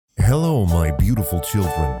Hello, my beautiful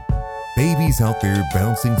children. Babies out there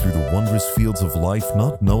bouncing through the wondrous fields of life,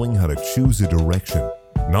 not knowing how to choose a direction,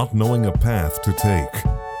 not knowing a path to take.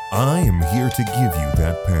 I am here to give you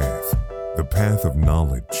that path. The path of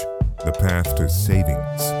knowledge. The path to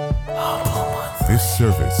savings. This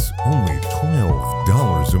service, only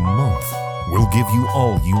 $12 a month, will give you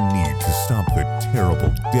all you need to stop the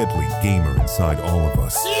terrible, deadly gamer inside all of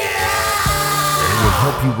us. It will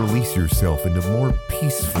help you release yourself into more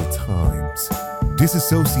peaceful times.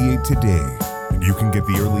 Disassociate today, and you can get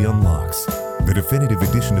the early unlocks, the definitive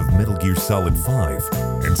edition of Metal Gear Solid 5,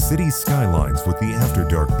 and Cities Skylines with the After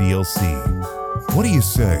Dark DLC. What do you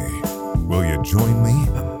say? Will you join me?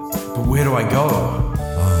 But where do I go?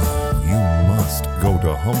 You must go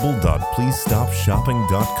to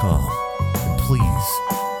humble.pleasestopshopping.com and please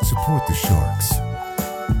support the sharks.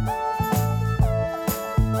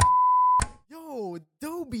 Yo,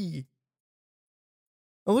 Dobby.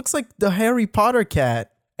 It looks like the Harry Potter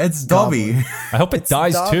cat. It's Dobby. I hope it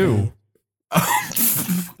dies Dobby. too.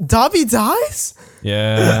 Dobby dies?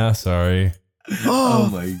 Yeah, sorry. Oh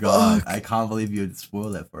my god. I can't believe you'd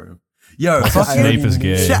spoil that for him. Yo, Snape is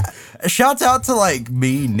gay. Shouts out to like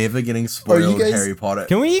me never getting spoiled guys- Harry Potter.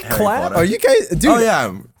 Can we Harry clap? Potter. Are you guys, dude? Oh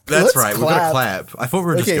yeah, that's let's right. We're gonna clap. I thought we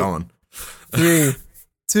were Okay. just going. 3,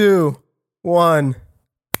 2, 1.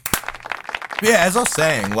 Yeah, as I was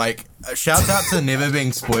saying, like, shouts out to never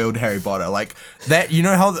being spoiled Harry Potter. Like, that, you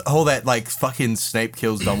know how that, like, fucking Snape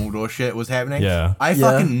kills Dumbledore shit was happening? Yeah. I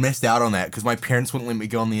Yeah. fucking missed out on that because my parents wouldn't let me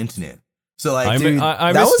go on the internet. So, like, I Dude, missed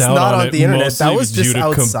that was out not on on it the internet. mostly That was due just to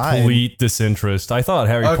outside. complete disinterest. I thought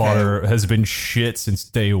Harry Okay. Potter has been shit since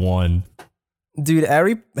day one. Dude,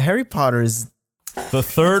 Harry Potter is... The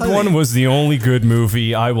third tell one you. was the only good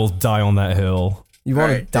movie. I will die on that hill. You want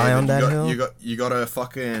to Alright, die David, on that hill? You got a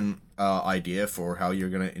fucking idea for how you're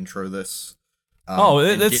gonna intro this?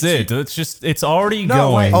 That's get it. It's already No,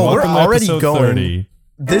 going. wait. Oh, we're Welcome to already episode going. 30.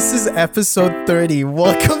 This is episode 30.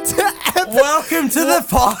 Welcome to Welcome to the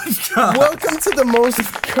podcast. Welcome to the most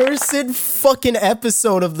cursed fucking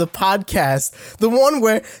episode of the podcast. The one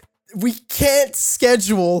where we can't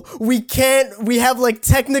schedule. We have like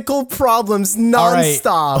technical problems All right,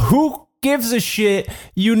 nonstop. who gives a shit?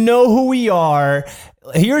 You know who we are.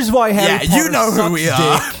 Here's why Harry Potter you know who sucks we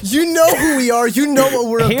are. dick. You know who we are. You know what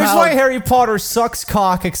we're Here's about. why Harry Potter sucks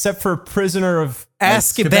cock, except for Prisoner of...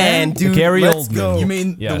 Azkaban, dude. Gary Let's Oldman. go. You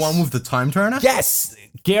mean Yes. the one with the time turner? Yes!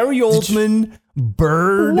 Gary Oldman,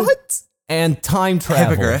 Bird, What? and time travel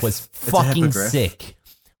Hippogriff. was It's a fucking hippogriff. sick.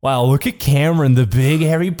 Wow, look at Cameron, the big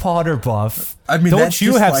Harry Potter buff. I mean, Don't that's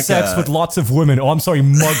you just have like sex a- with lots of women? Oh, I'm sorry,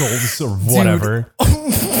 muggles or whatever.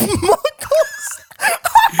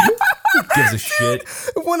 Who gives a shit?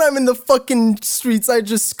 When I'm in the fucking streets, I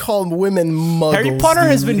just call women muggles. Harry Potter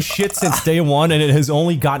has dude. been shit since day one, and it has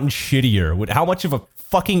only gotten shittier with how much of a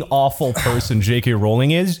fucking awful person J.K.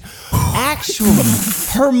 Rowling is. Actually,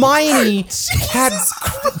 Hermione had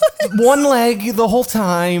one leg the whole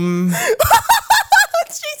time.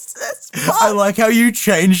 Jesus. I like how you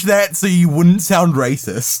changed that so you wouldn't sound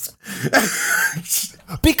racist.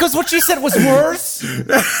 Because what she said was worse.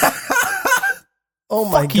 Oh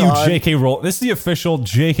my Fuck you, god. J.K. Rowling. This is the official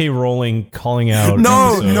J.K. Rowling calling out.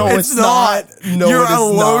 No, episode. no, it's it's not. not. No, You're it is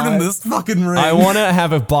alone not. in this fucking room. I want to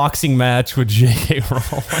have a boxing match with J.K.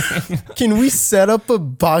 Rowling. Can we set up a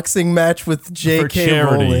boxing match with J.K.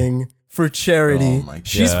 charity. Rowling for charity? Oh my God.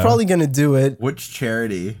 She's Yeah. probably gonna do it. Which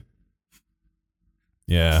charity?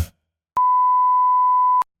 Yeah.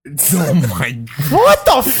 Oh my god. What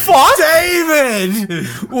the fuck? David!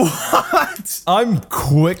 What? I'm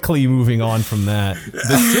quickly moving on from that.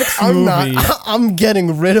 The sixth I'm movie. not. I'm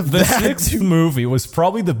getting rid of The that. sixth dude. movie was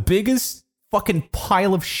probably the biggest fucking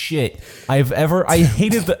pile of shit I've ever. I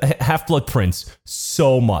hated the Half-Blood Prince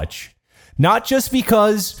so much. Not just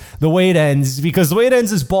because the way it ends, because the way it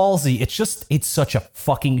ends is ballsy. It's such a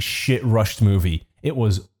fucking shit rushed movie. It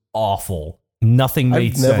was awful. Nothing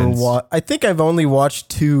made I've never sense. watched. I think I've only watched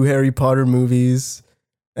 2 Harry Potter movies,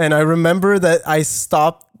 and I remember that I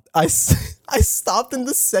stopped. I stopped in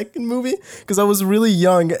the second movie because I was really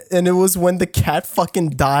young, and it was when the cat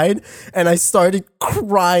fucking died, and I started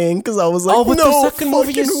crying because I was like, Oh, but "No, the second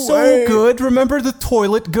movie fucking is way." so good. Remember the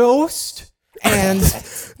toilet ghost? And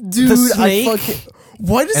dude. the I snake? fucking.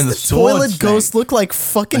 Why does And the the sword toilet snake. ghost look like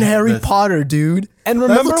fucking Harry the- Potter, dude? And That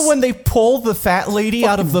remember looks when they pull the fat lady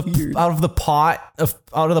out of the fucking weird. out of the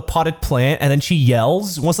potted plant, and then she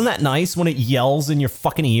yells? Wasn't that nice when it yells in your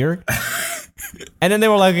fucking ear? And then they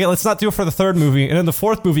were like, okay, let's not do it for the third movie. And then the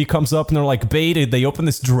fourth movie comes up, and they're like baited. They open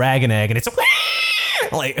this dragon egg, and it's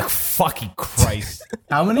Like, fucking Christ.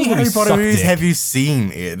 How many Those Harry movies Potter suck movies dick. have you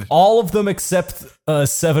seen, Ed? All of them except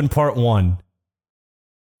 7 Part 1.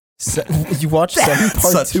 You watched 7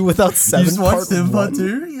 part such- 2 without 7 You just part watched them 1? part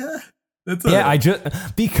 2? Yeah. That's Yeah, I just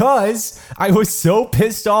because I was so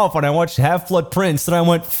pissed off when I watched Half-Blood Prince that I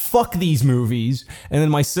went, fuck these movies. And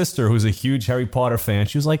then my sister, who's a huge Harry Potter fan,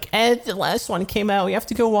 she was like, Ed, the last one came out. We have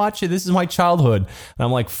to go watch it. This is my childhood. And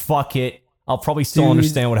I'm like, fuck it. I'll probably still Dude,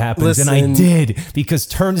 understand what happens. And I listen. did, because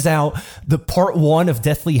turns out the part 1 of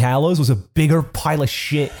Deathly Hallows was a bigger pile of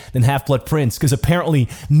shit than Half-Blood Prince, because apparently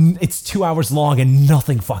it's 2 hours long and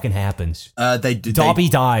nothing fucking happens. they did. Dobby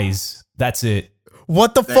dies. That's it.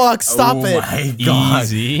 What the fuck? Stop oh it. My God.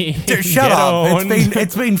 Easy. Dude, shut Get up. owned.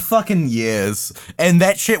 It's been fucking years. And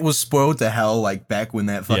that shit was spoiled to hell like back when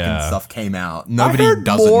that fucking Yeah. stuff came out. I Nobody heard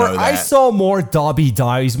doesn't more, know that. I saw more Dobby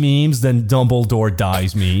dies memes than Dumbledore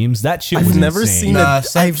dies memes. That shit was I've never insane. seen Nah,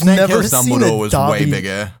 I've Snape never Kills seen Dumbledore a was Dobby. way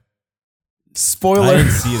bigger. I Spoiler.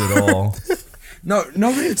 didn't see it at all. No,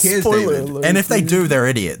 nobody cares, Spoiler David. alert, And if they dude. do, they're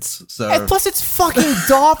idiots. So And plus, it's fucking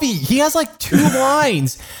Dobby. He has like 2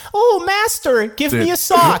 lines. Oh, master, give me a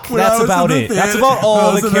sock. When I That's was about in the it. That's theater- about when I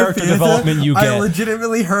all was the in character theater, development you I get.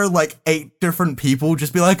 legitimately heard like 8 different people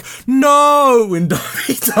just be like, "No!" when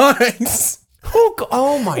Dobby dies.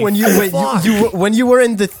 Oh my when fuck. when you were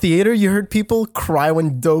in the theater, you heard people cry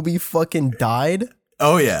when Dobby fucking died.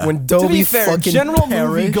 Oh yeah. When To Dobby be fair, fucking general perished.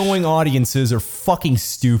 movie-going audiences are fucking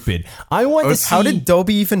stupid. I went to see... How did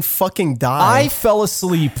Dobby even fucking die? I fell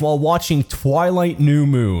asleep while watching Twilight New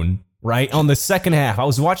Moon, right? On the second half. I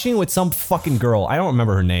was watching it with some fucking girl. I don't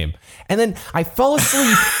remember her name. And then I fell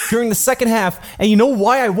asleep during the second half. And you know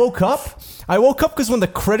why I woke up? I woke up because when the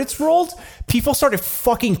credits rolled, people started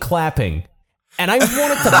fucking clapping. And I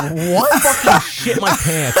wanted to fucking shit my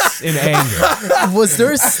pants in anger. Was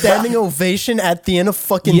there a standing ovation at the end of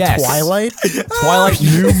fucking Yes. Twilight? Twilight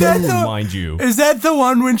New that Moon, the- mind you. Is that the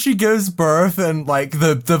one when she gives birth and like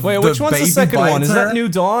the Wait, the which one's the baby second one? bites Is her? that New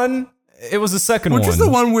Dawn? It was the second Which one. is the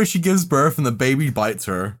one where she gives birth and the baby bites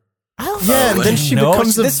her? Yeah, and then she No,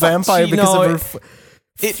 becomes a this vampire she- because no, of her.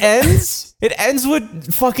 It ends. It ends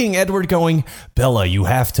with fucking Edward going, "Bella, you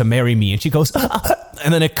have to marry me," and she goes,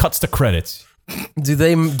 and then it cuts to credits. Do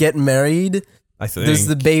they get married? I think. Does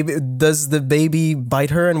the baby bite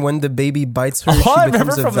her? And when the baby bites her, All I she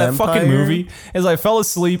remember becomes a from that vampire? fucking movie is I fell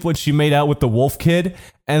asleep when she made out with the wolf kid,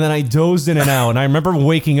 and then I dozed in and out. And I remember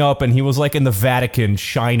waking up, and he was like in the Vatican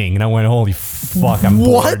shining, and I went, "Holy fuck, I'm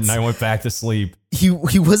What? bored," and I went back to sleep. He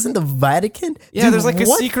was in the Vatican. Yeah, Dude, there's like a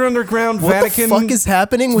what? secret underground What Vatican. the fuck is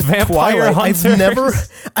happening with vampire Twilight? hunters.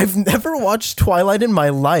 I've never watched Twilight in my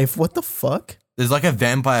life. What the fuck? There's like a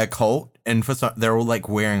vampire cult, and for some, they're all like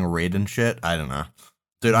wearing red and shit. I don't know.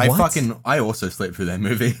 Dude, I also slept through that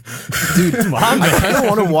movie. Dude, I kind of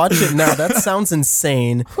want to watch it now. That sounds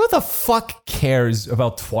insane. Who the fuck cares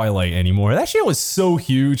about Twilight anymore? That shit was so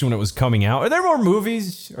huge when it was coming out. Are there more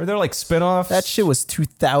movies? Are there like spin-offs? That shit was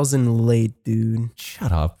 2000 late, dude.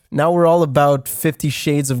 Shut up. Now we're all about 50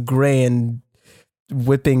 Shades of Grey and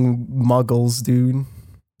whipping muggles, dude.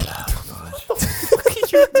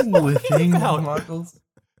 Whipping out. Michaels.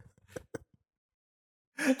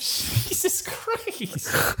 Jesus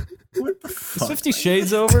Christ. What the Is fuck? 50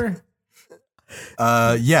 Shades over?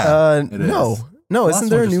 Yeah. it is. No, The last isn't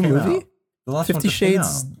there a one just new came movie? out. The last one 50 just came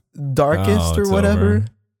Shades out. Darkest or it's whatever. over.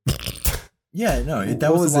 Yeah, no, that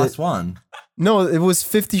What was was the last it? one. No, it was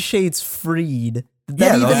 50 Shades Freed. Did Yeah,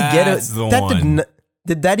 that even get that's the a that one.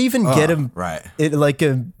 did that even get Oh, a right. it like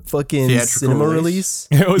a fucking Theatrical cinema release?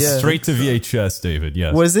 release? It was Yeah. straight to VHS, David.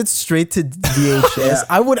 Yes. Was it straight to VHS?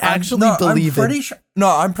 I would actually believe it.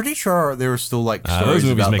 I'm pretty sure there were still like those stories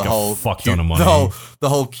movies about make the a whole fuck ton of money. the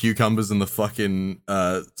whole cucumbers in the fucking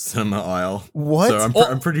cinema aisle. What? So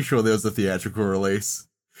I'm pretty sure there was a theatrical release.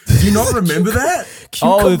 Do you not remember that?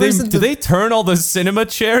 Oh, Cucumbers in did the- they turn all the cinema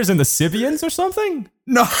chairs into Sibians or something?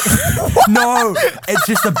 No, no, it's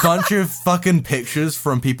just a bunch of fucking pictures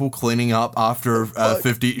from people cleaning up after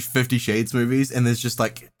 50 Shades movies, and there's just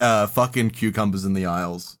like fucking cucumbers in the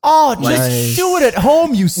aisles. Oh, just Nice. do it at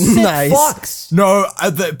home, you sick Nice. fucks. No,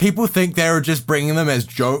 people think they were just bringing them as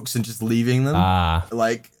jokes and just leaving them.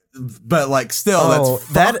 Like, but like still, that's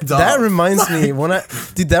fucked that up. reminds me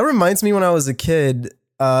when I was a kid.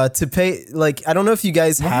 To pay like I don't know if you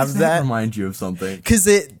guys Why have does that. remind you of something? Cause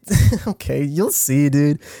it, okay, you'll see,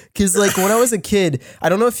 dude. Cause like when I was a kid, I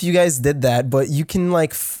don't know if you guys did that, but you can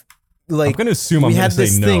like I'm gonna assume we I'm gonna had say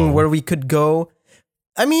this no. thing where we could go.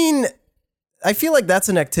 I mean, I feel like that's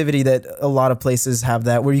an activity that a lot of places have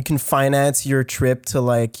that where you can finance your trip to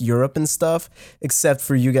like Europe and stuff. Except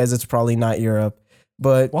for you guys, it's probably not Europe.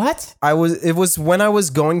 But What? it was when I was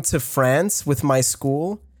going to France with my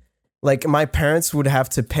school. Like my parents would have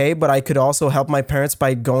to pay, but I could also help my parents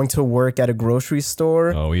by going to work at a grocery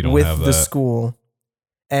store Oh, we don't with have the that. school.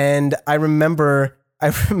 And I remember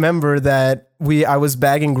that I was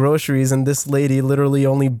bagging groceries and this lady literally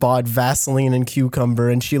only bought Vaseline and cucumber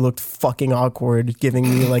and she looked fucking awkward giving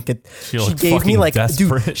me like a She looked fucking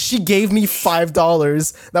desperate. dude, she gave me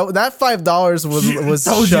 $5. That $5 was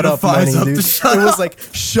Told you shut to up fire money, up dude. to shut It was like,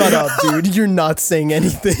 shut up, dude. You're not saying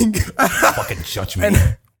anything. Fucking judge me.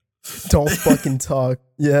 Don't fucking talk.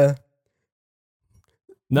 Yeah.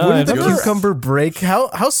 No, Wouldn't the that was- cucumber break?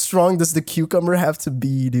 How strong does the cucumber have to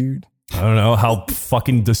be, dude? I don't know. How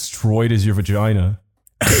fucking destroyed is your vagina?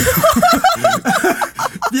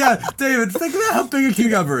 Yeah, David, think about how big a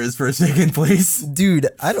cucumber is for a second, please. Dude,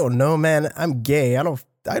 I don't know, man. I'm gay. I don't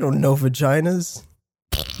know vaginas.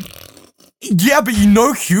 Yeah, but you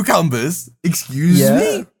know cucumbers. Excuse Yeah.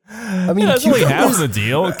 me? I mean, Yeah, that's only half cucumbers- the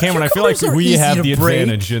deal, Cameron. I feel like cucumbers are we easy have to the break.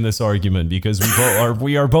 advantage in this argument because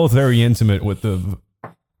we are both very intimate with the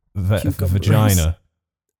Cucumbers. vagina.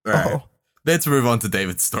 All right. Oh. Let's move on to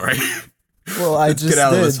David's story. Well, I Let's just get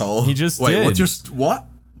out did. of this hole. He just Wait, did. what's your what?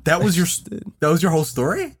 That was your whole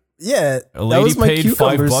story? Yeah, A that lady was my paid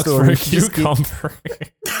cucumber $5 story. for a She just cucumber.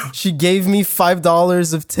 She gave me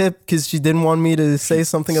 $5 of tip because she didn't want me to say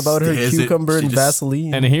something about her Stares it. cucumber She and just-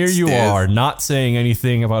 Vaseline. And here you Stiff. are, not saying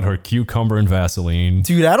anything about her cucumber and Vaseline.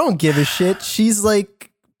 Dude, I don't give a shit. She's like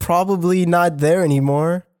probably not there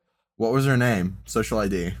anymore. What was her name? Social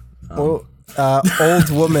ID. Well, old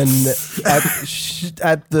woman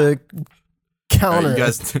at the counter. You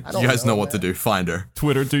guys, don't you guys know, know what to do. Find her.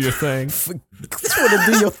 Twitter, do your thing. Just want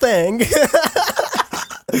to do your thing.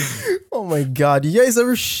 Oh my god, you guys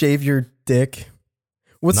ever shave your dick?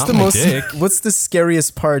 What's Not the my most? dick. What's the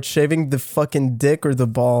scariest part? Shaving the fucking dick or the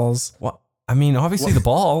balls? What? I mean, obviously the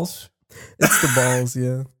balls. It's the balls,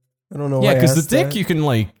 yeah. I don't know. Yeah, why I because the asked dick that. you can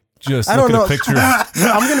like just I look don't at know. a picture.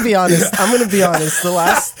 I'm gonna be honest. The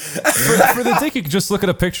last, For the dick, you could just look at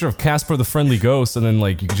a picture of Casper the Friendly Ghost, and then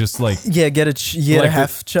like you could just like yeah, get a Like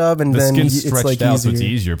half chub, and the then skin's it's stretched like out, easier. so it's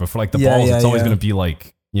easier. But for like the Yeah, balls, yeah, it's always yeah. gonna be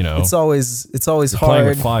like It's always playing hard.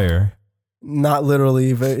 with fire. Not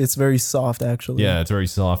literally, but it's very soft actually. Yeah, it's very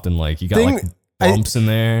soft and like you got Thing- like bumps in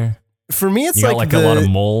there. For me, it's You got like a lot of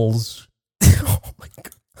moles, oh my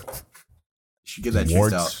god, You should get that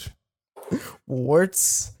juiced out. warts.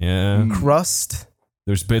 warts, Yeah, crust.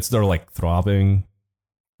 there's bits that are like throbbing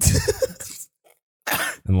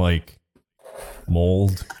and like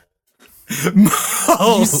mold.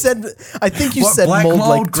 You said, I think you said black mold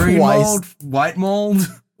like green twice. mold, white mold?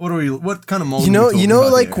 What kind of mold? You are we know, talking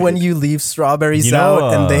about like here? when you leave strawberries You know,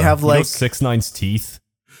 out and they have like 6ix9ine's teeth.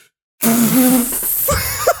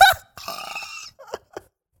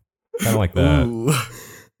 Kind of like that. Ooh.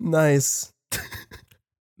 nice.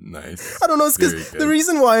 Nice. I don't know. It's Very because good. the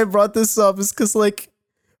reason why I brought this up is because like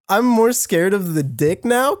I'm more scared of the dick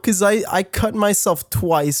now because I cut myself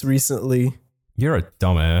twice recently, You're a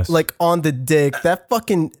dumbass. like on the dick. That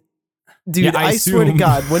fucking dude. Yeah, I I swear to assume.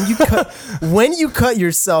 God, when you cut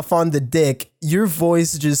yourself on the dick, your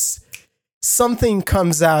voice just something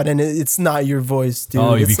comes out and it's not your voice, dude.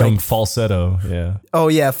 oh, you It's become like, falsetto. Yeah, oh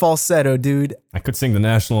yeah, falsetto, dude. I could sing the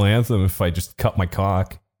national anthem if I just cut my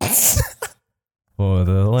cock. For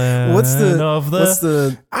the land What's the of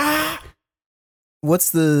the.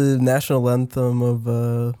 what's the national anthem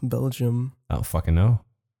of Belgium? I don't fucking know.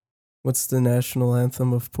 What's the national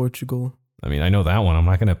anthem of Portugal? I mean, I know that one. I'm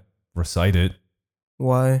not gonna recite it.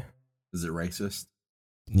 Why? Is it racist?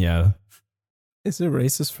 Yeah. Is it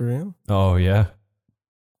racist for real? Oh yeah.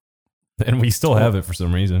 And we still have it for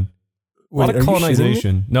some reason. A lot Wait, of are you shitting me?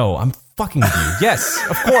 colonization. No, I'm fucking with you. Yes,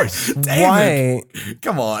 of course. Why?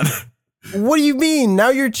 Come on. What do you mean? Now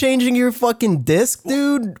you're changing your fucking disc,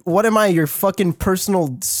 dude? What am I, your fucking personal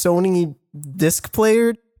Sony disc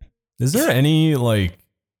player? Is there any like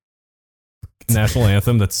national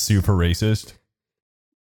anthem that's super racist?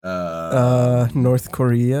 North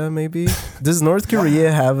Korea, maybe? Does North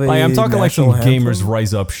Korea have a Like, I'm talking like some national gamers anthem?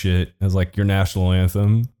 rise up shit as like your national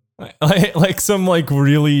anthem. Like some like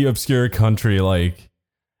really obscure country like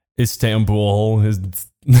Istanbul, his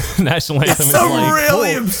national anthem is Some like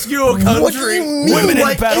really obscure country. What do you mean? Women in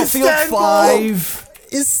Like Battlefield Istanbul? 5.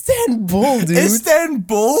 Istanbul, dude.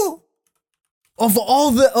 Istanbul? Of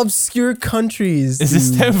all the obscure countries. Is dude.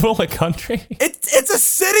 Istanbul a country? It's a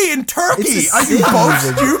city in Turkey. It's a Are you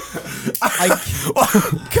city,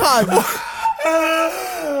 both God,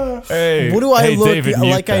 Hey, what do I hey, look David,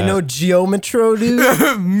 mute like? I that. know Geometro,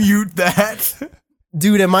 dude. Mute that.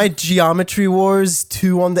 Dude, am I Geometry Wars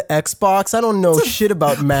 2 on the Xbox? I don't know shit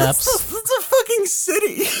about maps. It's a fucking fucking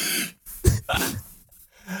city.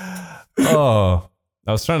 Oh,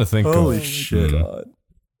 I was trying to think. Holy of, shit. God.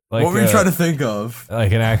 Like, What were you trying to think of?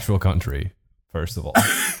 Like an actual country, first of all.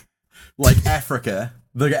 Like Africa,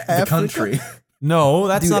 the country. No,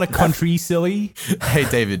 that's not a country, silly. Hey,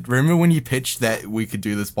 David, remember when you pitched that we could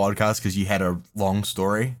do this podcast because you had a long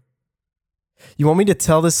story? You want me to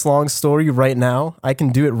tell this long story right now? I can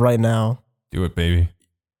do it right now. Do it, baby.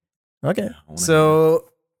 Okay. So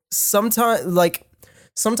sometimes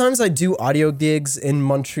I do audio gigs in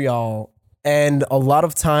Montreal, and a lot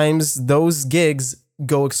of times those gigs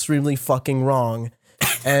go extremely fucking wrong.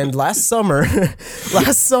 And last summer,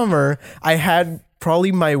 I had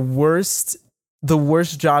probably the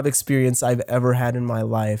worst job experience I've ever had in my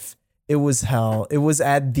life. It was hell. It was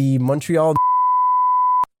at the Montreal,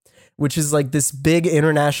 which is like this big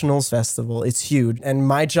international festival. It's huge. And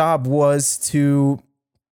my job was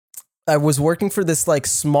I was working for this like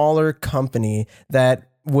smaller company that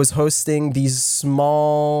was hosting these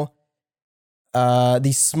small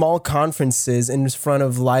conferences in front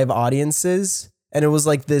of live audiences. And it was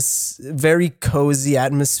like this very cozy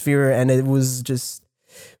atmosphere, and it was just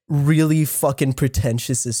really fucking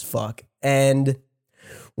pretentious as fuck. And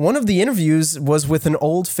one of the interviews was with an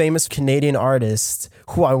old famous Canadian artist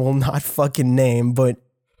who I will not fucking name, but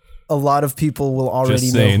a lot of people will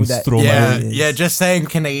already know who that is. Yeah, just saying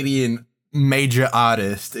Canadian major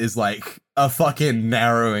artist is like a fucking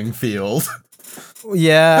narrowing field.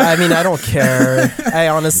 Yeah, I mean, I don't care. I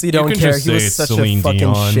honestly don't care. He was such a fucking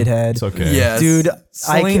shithead. It's okay. Yes. Dude,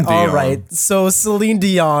 Celine all Dion. right. So Celine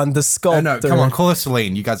Dion, the sculptor. No, come on, call her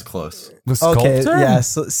Celine. You guys are close. The sculptor? Okay, yeah,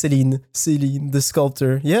 so Celine, the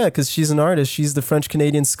sculptor. Yeah, because she's an artist. She's the French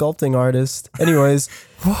Canadian sculpting artist. Anyways,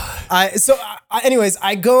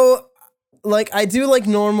 I go. Like I do like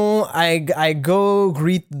normal. I go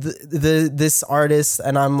greet this artist,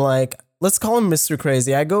 and I'm like, let's call him Mr.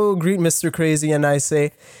 Crazy. I go greet Mr. Crazy, and I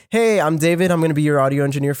say, hey, I'm David. I'm going to be your audio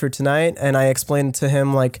engineer for tonight. And I explained to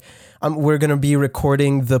him like, we're going to be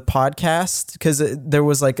recording the podcast, because there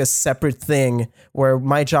was like a separate thing where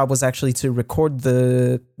my job was actually to record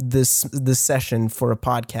this session for a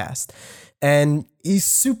podcast. And he's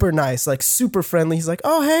super nice, like super friendly. He's like,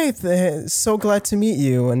 oh, hey, so glad to meet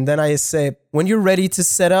you. And then I say, when you're ready to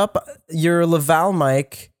set up your Laval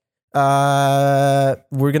mic, I'm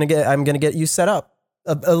going to get you set up.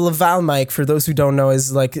 A Laval mic, for those who don't know,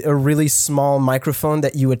 is like a really small microphone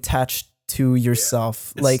that you attach to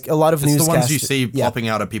yourself. Yeah. Like a lot of newscasters. It's the ones you see popping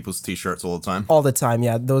out of people's t-shirts all the time. All the time,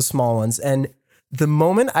 yeah, those small ones. And the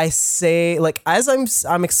moment I say, like, as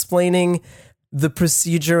I'm explaining the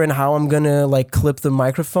procedure and how I'm gonna like clip the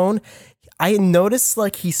microphone, I notice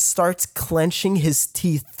like he starts clenching his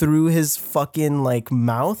teeth through his fucking like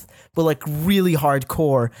mouth, but like really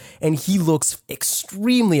hardcore, and he looks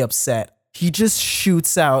extremely upset. He just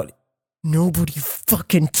shoots out, nobody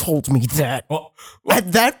fucking told me that.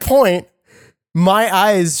 At that point, my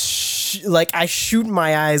eyes I shoot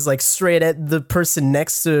my eyes like straight at the person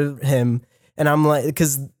next to him, and I'm like,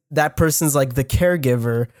 because that person's like the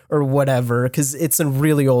caregiver or whatever, because it's a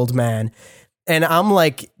really old man. And I'm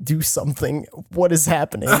like, do something. What is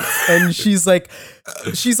happening? And she's like,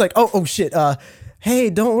 oh shit. Hey,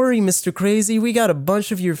 don't worry, Mr. Crazy. We got a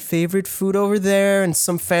bunch of your favorite food over there and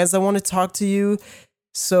some fans that want to talk to you.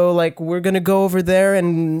 So like, we're going to go over there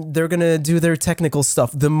and they're going to do their technical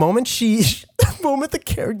stuff. The moment the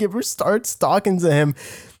caregiver starts talking to him,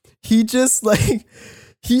 he just like,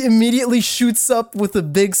 he immediately shoots up with a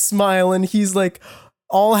big smile, and he's like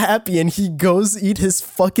all happy, and he goes eat his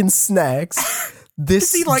fucking snacks.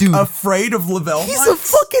 Is he like dude, afraid of Lavelle?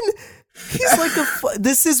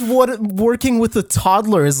 This is what working with a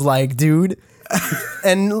toddler is like, dude.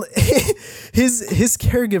 And his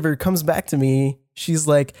caregiver comes back to me. She's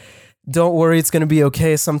like, don't worry, it's going to be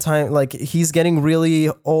okay. Sometime, like, he's getting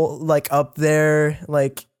really old, like up there,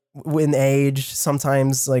 like in age.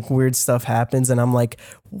 Sometimes like weird stuff happens, and I'm like,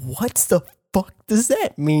 what the fuck does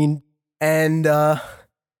that mean? And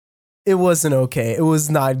it wasn't okay. It was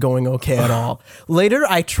not going okay at all. Later,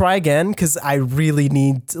 I try again because I really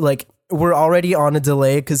need, like, we're already on a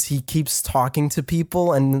delay because he keeps talking to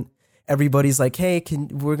people, and everybody's like, hey,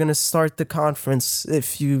 we're going to start the conference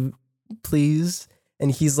if you please.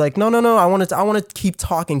 And he's like, no, I want to keep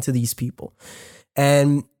talking to these people.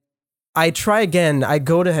 And I try again. I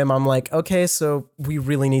go to him. I'm like, okay, so we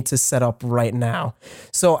really need to set up right now.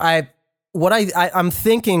 So I'm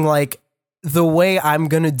thinking, like, the way I'm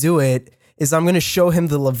going to do it is I'm going to show him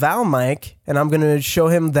the Laval mic, and I'm going to show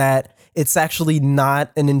him that it's actually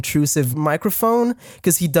not an intrusive microphone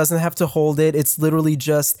because he doesn't have to hold it. It's literally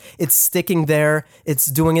just, it's sticking there. It's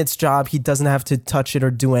doing its job. He doesn't have to touch it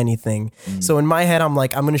or do anything. So in my head, I'm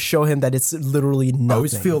like, I'm going to show him that it's literally nothing. I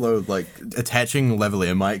always feel though, like attaching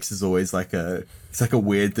lavalier mics is always like it's like a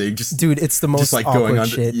weird thing. Just dude, it's the most just like awkward going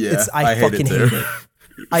under. shit. Yeah, I fucking hate it.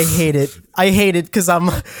 I hate it. I hate it because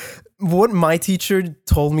what my teacher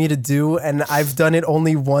told me to do, and I've done it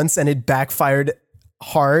only once and it backfired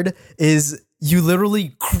hard, is you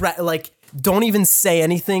literally don't even say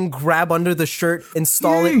anything, grab under the shirt,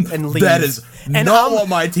 install it, and leave. That is not what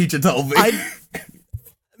my teacher told me.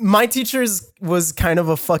 My teacher's was kind of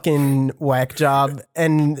a fucking whack job,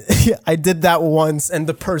 and I did that once, and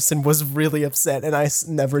the person was really upset, and I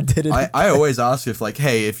never did it. I always ask if like,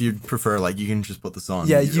 hey, if you prefer, like, you can just put this on.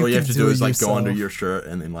 Yeah, all you you have can to do do it is like yourself. go under your shirt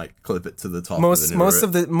and then like clip it to the top.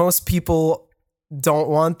 Most people don't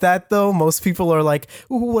want that though. Most people are like,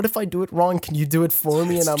 "Ooh, what if I do it wrong? Can you do it for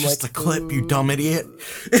me?" And I'm just like, a clip, you dumb idiot.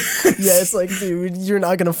 yeah, it's like, dude, you're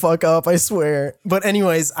not gonna fuck up, I swear. But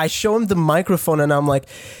anyways, I show him the microphone, and I'm like,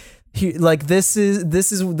 this is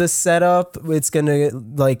the setup. It's gonna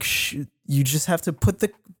like, you just have to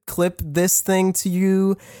clip this thing to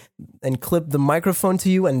you, and clip the microphone to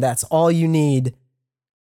you, and that's all you need.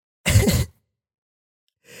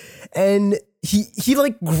 And he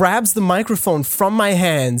like grabs the microphone from my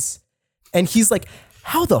hands, and he's like,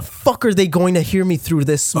 how the fuck are they going to hear me through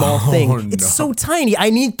this small thing? It's so tiny.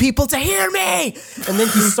 I need people to hear me. And then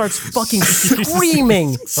he starts fucking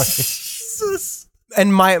screaming.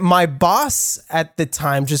 And my boss at the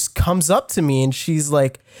time just comes up to me, and she's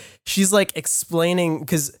like explaining,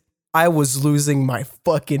 because I was losing my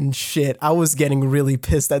fucking shit. I was getting really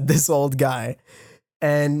pissed at this old guy.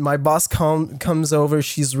 And my boss comes over.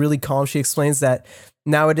 She's really calm. She explains that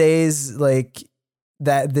nowadays, like,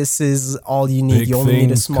 that this is all you need. You only need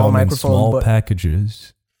a small microphone. Small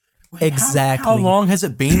packages. Exactly. How long has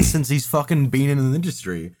it been since he's fucking been in the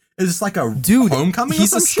industry? Is this like a homecoming?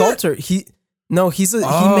 He's or a some sculptor. Shit? He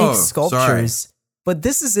makes sculptures. Sorry. But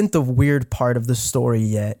this isn't the weird part of the story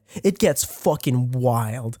yet. It gets fucking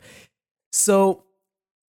wild. So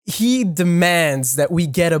he demands that we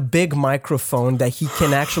get a big microphone that he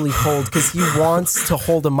can actually hold, because he wants to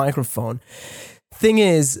hold a microphone. Thing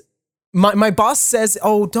is, my boss says,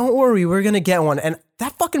 oh, don't worry, we're going to get one. And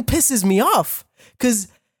that fucking pisses me off, because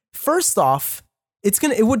first off,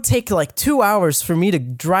 it would take like 2 hours for me to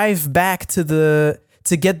drive back to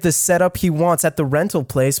get the setup he wants at the rental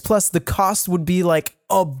place. Plus the cost would be like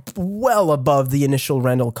well above the initial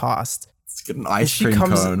rental cost. Let's get an ice cream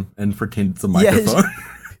cone and pretend it's a microphone. Yeah,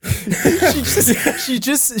 she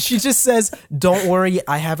just says, don't worry,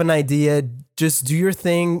 I have an idea. Just do your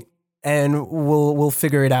thing and we'll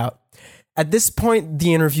figure it out. At this point,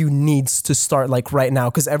 the interview needs to start like right now,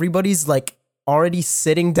 because everybody's like already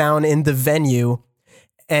sitting down in the venue,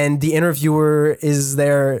 and the interviewer is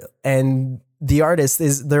there and the artist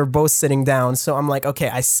they're both sitting down. So I'm like, okay,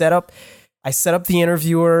 I set up the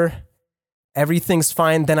interviewer, everything's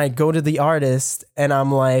fine. Then I go to the artist and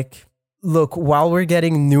I'm like, look, while we're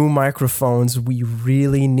getting new microphones, we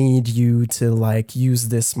really need you to like use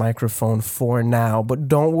this microphone for now. But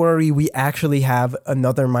don't worry, we actually have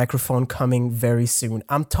another microphone coming very soon.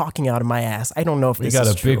 I'm talking out of my ass. I don't know if this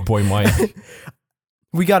is true. We got a big boy mic.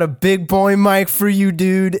 We got a big boy mic for you,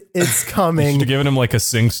 dude. It's coming. You're giving him like a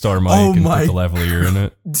SingStar mic and put the lavalier in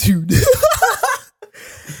it. Dude.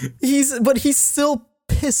 He's still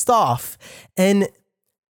pissed off. And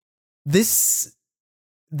this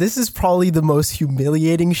is probably the most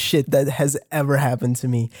humiliating shit that has ever happened to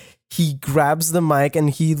me. He grabs the mic and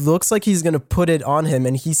he looks like he's going to put it on him.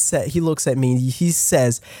 And he looks at me. He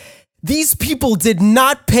says, these people did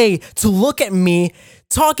not pay to look at me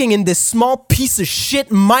talking in this small piece of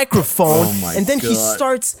shit microphone. Oh my and then God.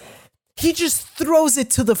 he just throws it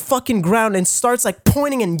to the fucking ground and starts like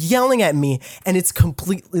pointing and yelling at me, and it's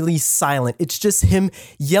completely silent. It's just him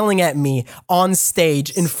yelling at me on stage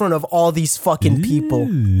in front of all these fucking people.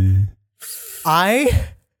 I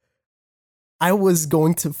was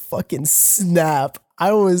going to fucking snap.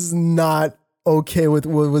 I was not okay with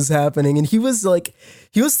what was happening. And he was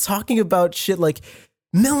talking about shit like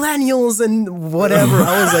millennials and whatever.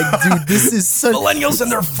 I was like, dude, this is such Millennials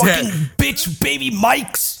and their fucking bitch baby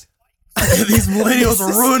mics. These millennials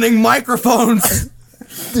are ruining microphones.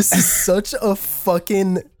 This is such a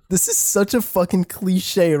fucking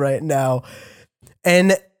cliche right now.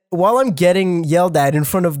 And while I'm getting yelled at in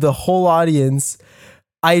front of the whole audience,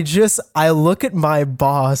 I look at my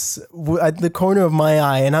boss at the corner of my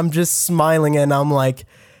eye, and I'm just smiling, and I'm like,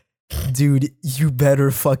 dude, you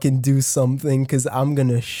better fucking do something, because I'm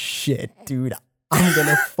gonna shit, dude. I'm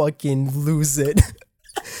gonna fucking lose it.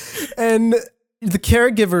 And the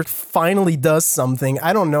caregiver finally does something.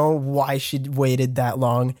 I don't know why she waited that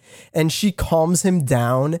long. And she calms him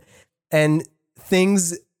down, and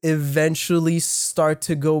things eventually start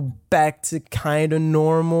to go back to kind of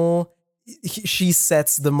normal. She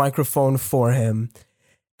sets the microphone for him,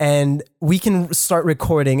 and we can start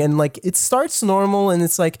recording. And like, it starts normal, and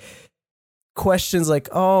it's like questions like,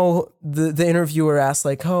 oh, the interviewer asks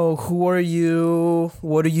like, oh, who are you?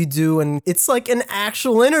 What do you do? And it's like an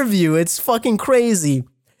actual interview. It's fucking crazy.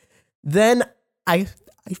 Then I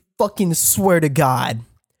fucking swear to God,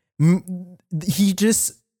 he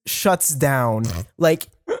just shuts down. Like,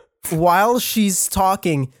 while she's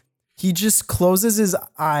talking, he just closes his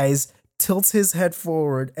eyes, tilts his head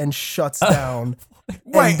forward, and shuts down.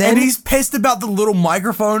 Wait, and he's pissed about the little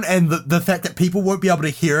microphone and the fact that people won't be able to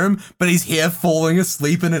hear him, but he's here falling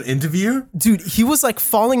asleep in an interview? Dude, he was like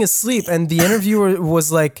falling asleep, and the interviewer was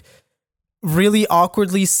like really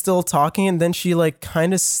awkwardly still talking, and then she like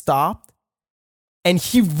kind of stopped, and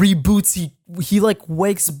he reboots. He like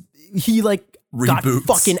wakes. He like got Reboots.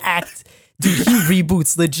 fucking Dude, he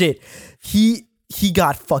reboots legit. He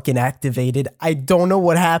got fucking activated. I don't know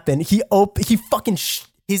what happened. He fucking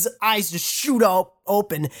his eyes just shoot up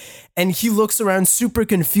open, and he looks around super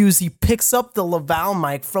confused. He picks up the Laval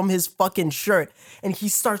mic from his fucking shirt, and he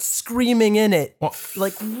starts screaming in it,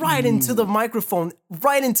 like right into the microphone,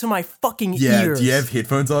 right into my fucking ears. Do you have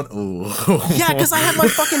headphones on? Oh. Yeah, because I have my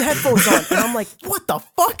fucking headphones on, and I'm like, what the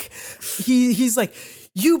fuck? He's like,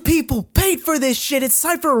 you people paid for this shit. It's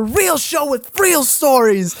time for a real show with real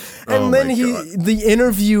stories. And Oh then my God. the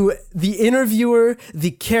interviewer,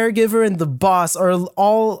 the caregiver, and the boss are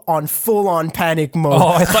all on full on panic mode. Oh,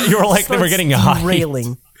 I thought you were like they were getting hyped.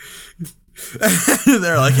 railing.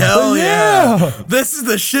 They're like, hell yeah. This is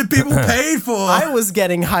the shit people paid for. I was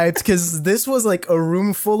getting hyped because this was like a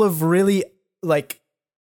room full of really like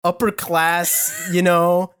upper class, you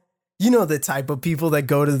know the type of people that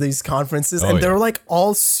go to these conferences, and yeah. they're like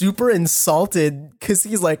all super insulted because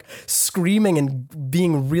he's like screaming and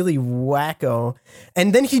being really wacko.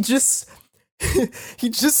 And then he just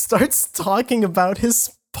starts talking about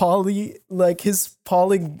his polygamous,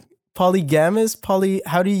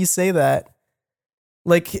 how do you say that?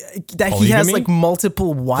 Like that he has Polygamy? like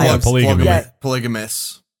multiple wives. polygamy. Yeah,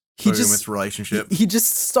 Polygamous relationship. he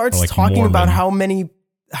just starts Like talking about Mormon.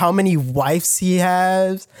 how many wives he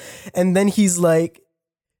has, and then he's like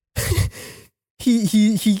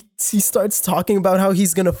he starts talking about how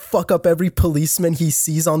he's gonna fuck up every policeman he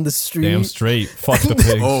sees on the street. Damn straight. Fuck the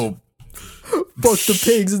pigs. Oh, Fuck the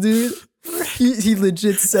pigs, dude. He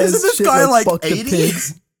legit says isn't this shit guy like, like fuck 80? the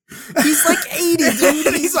pigs. He's like 80, dude.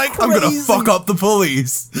 and he's like, I'm gonna crazy. fuck up the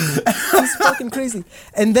police. He's fucking crazy.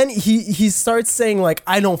 And then he starts saying like,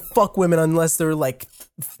 I don't fuck women unless they're like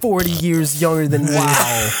 40 years younger than me.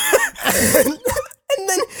 Wow. And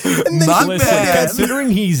then Not Listen, bad. considering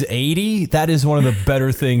he's 80, that is one of the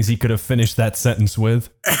better things he could have finished that sentence with.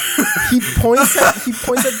 he points at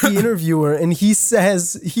the interviewer, and he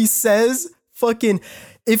says fucking,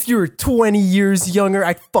 if you're 20 years younger,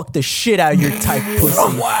 I'd fuck the shit out of your type pussy.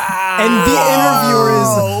 Wow. And the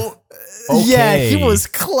interviewer is yeah, he Okay. was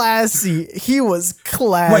classy.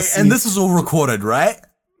 Wait, and this is all recorded, right?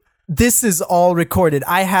 This is all recorded.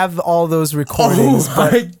 I have all those recordings,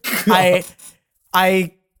 but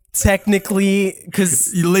I technically,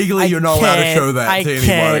 because Legally, you're not allowed to show that I to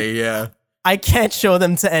can't. anybody. Yeah. I can't show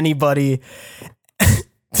them to anybody.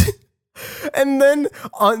 And then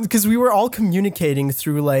because we were all communicating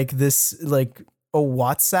through like this, like a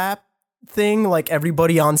WhatsApp thing, like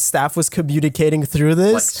everybody on staff was communicating through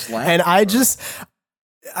this, Like Slack? and I just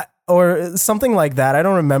or something like that. I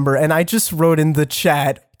don't remember. And I just wrote in the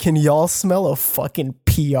chat, "Can y'all smell a fucking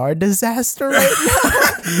PR disaster right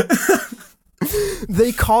now?"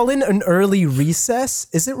 They call in an early recess.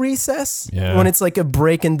 Is it recess? Yeah. When it's like a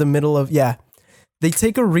break in the middle of, yeah. They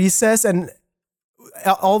take a recess, and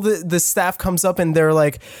all the staff comes up, and they're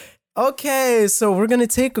like, okay, so we're going to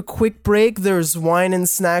take a quick break. There's wine and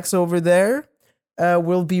snacks over there.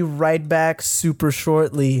 We'll be right back super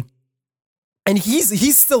shortly. And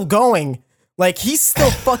he's still going. Like, he's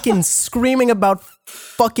still fucking screaming about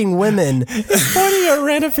fucking women. 40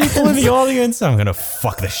 random people in the audience. I'm gonna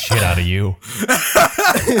fuck the shit out of you.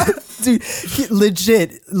 Dude,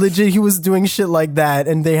 legit, he was doing shit like that,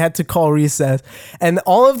 and they had to call recess. And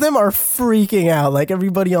all of them are freaking out. Like,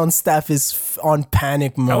 everybody on staff is on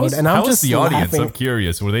panic mode. And I'm just the audience? laughing. I'm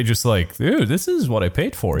curious. Were they just like, dude, this is what I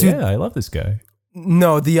paid for? Dude. Yeah, I love this guy.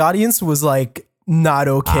 No, the audience was like not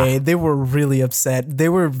okay. They were really upset. They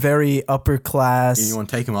were very upper class. You want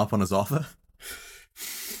to take him up on his offer?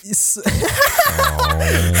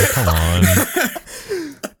 Come on.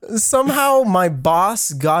 Somehow my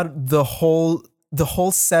boss got the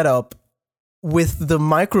whole setup with the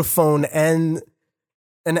microphone and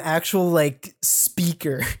an actual like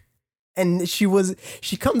speaker. And she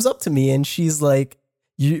comes up to me and she's like,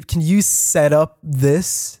 can you set up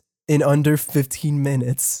this in under 15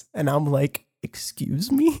 minutes? And I'm like,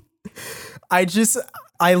 excuse me? I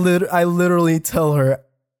literally tell her,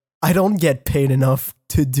 I don't get paid enough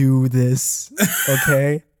to do this.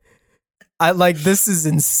 Okay. This is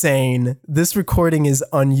insane. This recording is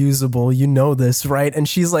unusable. You know this, right? And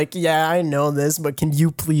she's like, yeah, I know this, but can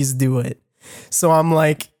you please do it? So I'm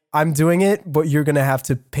like, I'm doing it, but you're gonna have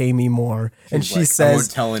to pay me more. And she says, I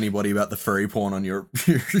won't tell anybody about the furry porn on your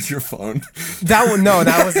phone. that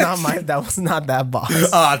was not that boss.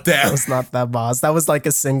 Ah, damn. That was not that boss. That was like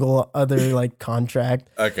a single other like contract.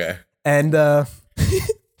 Okay. And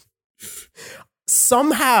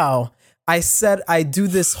somehow I do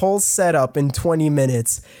this whole setup in 20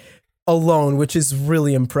 minutes alone, which is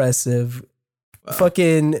really impressive. Wow.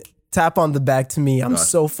 Fucking tap on the back to me. I'm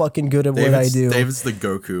so fucking good at what I do. David's the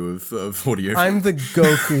Goku of audio. I'm the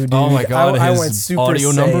Goku, dude. Oh my god, I his went Super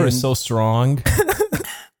audio Saiyan. number is so strong.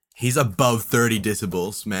 He's above 30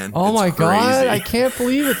 decibels, man. Oh It's my crazy. god, I can't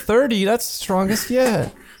believe it. 30, that's the strongest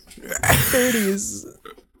yet. 30 is...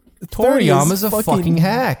 Toriyama's a fucking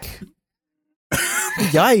hack.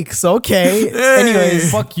 Yikes, okay.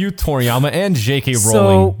 Anyways. Fuck you, Toriyama, and J.K. So-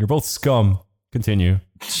 Rowling. You're both scum. Continue.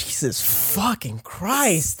 Jesus fucking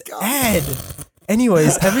Christ, Ed.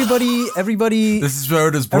 Anyways, everybody. This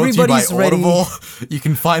episode is brought to you by Everybody's ready. Audible. You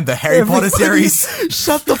can find the Harry Potter series.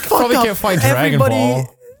 Shut the fuck Probably up. can't find Dragon Ball.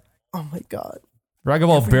 Oh my god. Dragon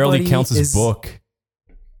Ball barely Everybody counts as is- book.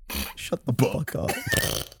 Shut the fuck up.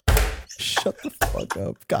 Shut the fuck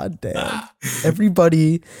up. God damn.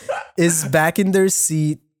 Everybody is back in their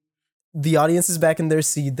seat. The audience is back in their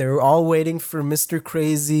seat. They're all waiting for Mr.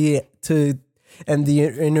 Crazy and the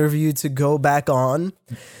interview to go back on.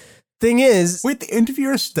 Thing is, Wait, the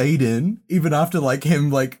interviewer stayed in even after like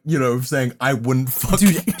him saying I wouldn't fuck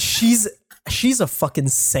you. dude, she's a fucking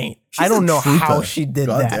saint. She's I don't a know trooper. how she did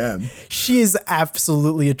that. Goddamn. She is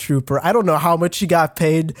absolutely a trooper. I don't know how much she got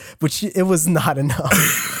paid, but it was not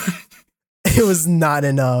enough. It was not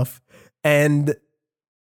enough. And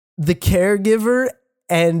the caregiver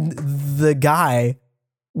and the guy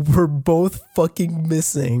were both fucking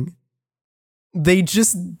missing. They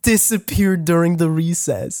just disappeared during the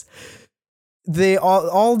recess.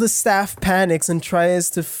 All the staff panics and tries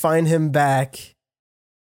to find him back.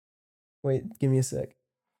 Wait, give me a sec.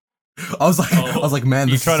 I was like, man,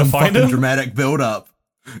 You this is trying to some find fucking him? dramatic build up.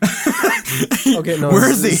 Okay, no. Where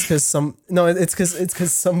is he? It's because some.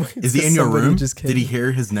 Is he in your room? Just came. Did he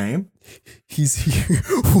hear his name? He's here.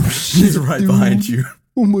 Oh shit! He's right dude. behind you.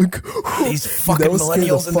 Oh my god! These Dude, fucking that was scared the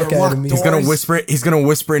millennials in fuck their out locked of me. He's gonna whisper it. He's gonna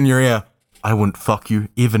whisper in your ear. I wouldn't fuck you,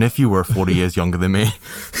 even if you were 40 years younger than me.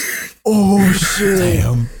 Oh shit!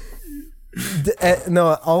 Damn.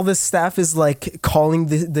 No, all the staff is like calling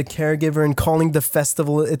the caregiver and calling the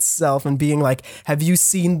festival itself and being like, have you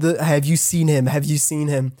seen him? Have you seen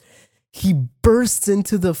him? He bursts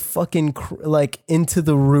into the fucking into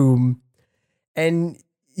the room, and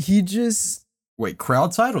he just Wait,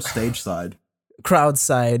 crowd side or stage side? crowd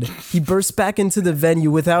side. He bursts back into the venue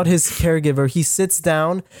without his caregiver. He sits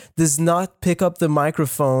down, does not pick up the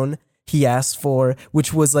microphone he asked for,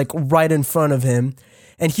 which was like right in front of him.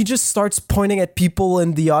 And he just starts pointing at people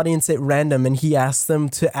in the audience at random, and he asks them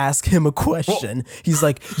to ask him a question. He's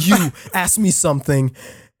like, "You ask me something,"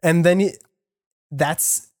 and then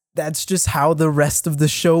that's just how the rest of the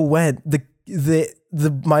show went.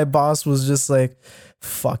 My boss was just like,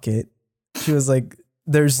 "Fuck it." She was like,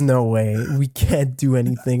 "There's no way we can't do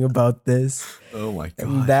anything about this." Oh my god.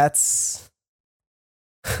 And that's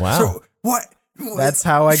Wow. So what? That's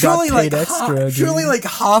how I got paid extra, dude. Surely, like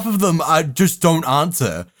half of them just don't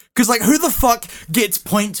answer. Because, like, who the fuck gets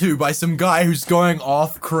point to by some guy who's going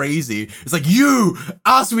off crazy? It's like, you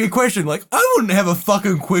ask me a question. Like, I wouldn't have a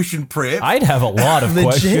fucking question prep. I'd have a lot of Legit-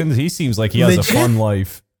 questions. He seems like he has a fun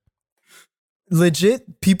life.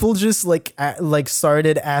 legit. People just like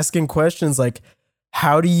started asking questions like,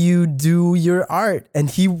 "How do you do your art?" And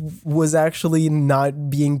he was actually not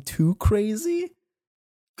being too crazy.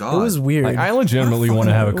 God. It was weird. Like, I legitimately want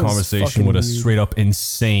to have a It was conversation fucking with a weird. straight up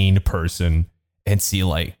insane person and see,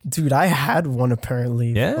 like, Dude, I had one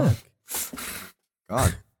apparently. yeah. Fuck.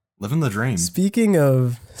 God. Living the dream. Speaking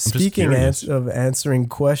of curious. answering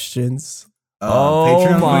questions. Oh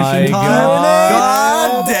Patreon my question time.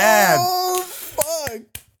 God. God damn. Oh fuck.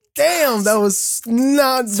 Damn, that was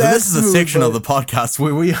not So that this is a smooth, section of but- the podcast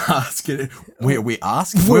where we ask it, where we point,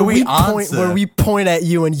 answer. where we point at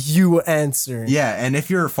you and you answer. Yeah, and if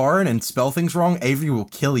you're foreign and spell things wrong, Avery will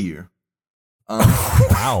kill you.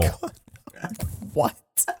 Wow. What?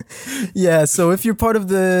 Yeah, so if you're part of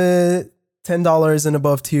the $10 and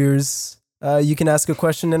above tiers, you can ask a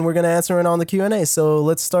question and we're going to answer it on the Q&A. So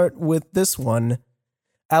let's start with this one.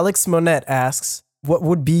 Alex Monette asks, what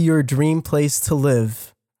would be your dream place to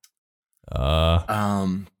live?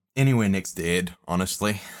 Anywhere next to Ed,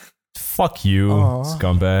 honestly. Fuck you, Aw.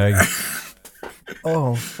 scumbag.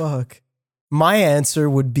 Oh, fuck. My answer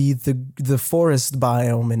would be the forest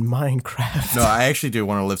biome in Minecraft. No, I actually do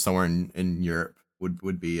want to live somewhere in Europe.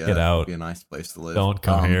 Would be Get out. Be a nice place to live. Don't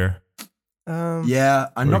come here. Yeah,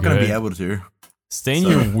 I'm We're not going to be good. able to. Stay in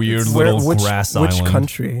your weird Where, little grass which island.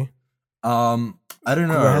 country? I don't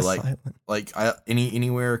know, Grass like island.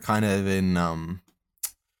 anywhere kind of in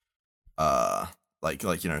like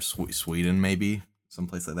you know Sweden maybe,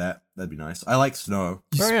 someplace like that. That'd be nice. I like snow.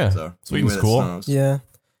 Oh yeah, So Sweden's anywhere that cool. snows. Yeah.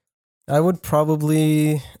 I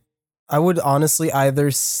would honestly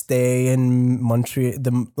either stay in Montreal,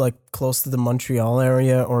 close to the Montreal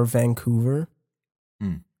area, or Vancouver.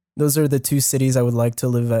 Those are the two cities I would like to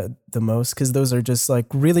live at the most, because those are just like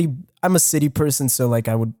really, I'm a city person, so like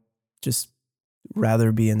I would just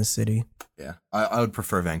rather be in the city. Yeah, I would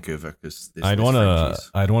prefer Vancouver because I'd want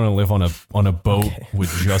to live on a boat Okay.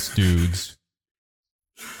 with just dudes.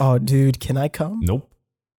 Oh, dude, can I come? Nope.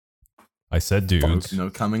 I said dudes. No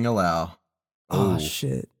coming allow. Oh, Oh,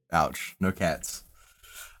 shit. ouch! No cats.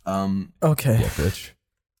 Okay. Yeah, bitch.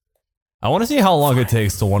 I want to see how long it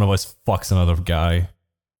takes till one of us fucks another guy.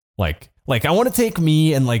 Like I want to take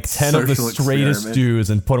me and like 10 of the Social straightest experiment. dudes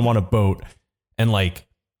and put them on a boat and like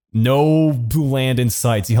no land in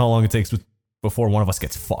sight. See how long it takes before one of us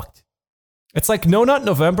gets fucked. It's like No Nut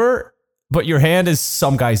November, but your hand is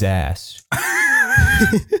some guy's ass.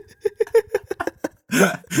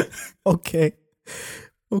 Okay.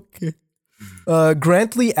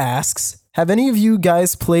 Grantley asks, have any of you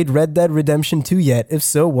guys played Red Dead Redemption 2 yet? If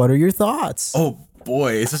so, what are your thoughts? Oh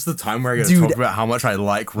boy, is this the time where I gotta Dude. talk about how much I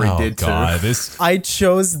like Red Oh Dead 2? god, this I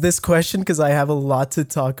chose this question because I have a lot to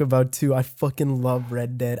talk about too. I fucking love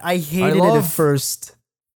Red Dead. I hated it at love- first.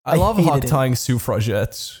 I love hated hot it. tying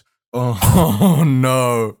suffragettes. Oh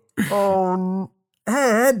no! Oh,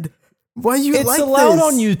 Ed, why you It's like allowed this?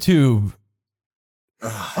 on YouTube.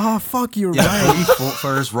 Oh, fuck, you're Yeah, right. he fought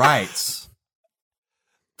for his rights.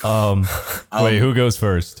 Wait, who goes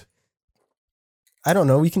first? I don't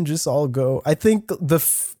know. We can just all go. I think What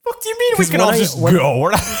do you mean we 'Cause can when all I- just when- go?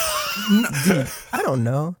 We're not- I don't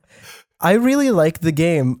know. I really liked the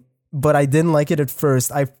game, but I didn't like it at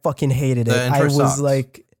first. I fucking hated it. The intro I was sucks.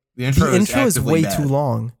 like, The intro, the intro is actively way bad. too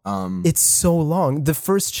long. It's so long. The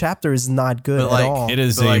first chapter is not good But, at like, all. It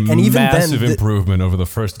is But, a like- And even then, massive the- improvement over the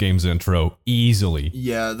first game's intro, easily.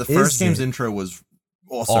 Yeah, the Is first game's it? intro was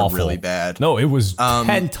also Awful. really bad. No, it was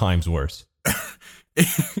 10 times worse.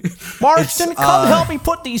 Marston, come help me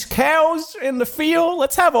put these cows in the field.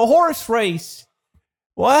 Let's have a horse race.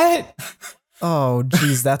 What? Oh,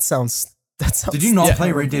 geez, that sounds. Did you not Yeah.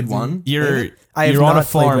 play Red Dead 1? You're I have you're on a not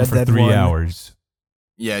played farm Red for Dead 3 1. hours.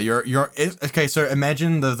 Yeah, okay, so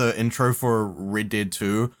imagine the intro for Red Dead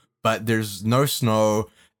 2, but there's no snow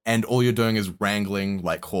and all you're doing is wrangling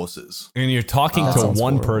like horses. And you're talking That to sounds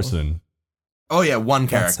one horrible. person. Oh yeah, one That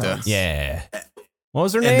character. sounds- Yeah. What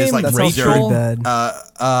was her And there's, name? like, That sounds pretty Rachel? bad.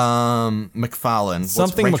 McFarlane. What's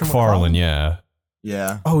Something Rachel McFarlane, yeah.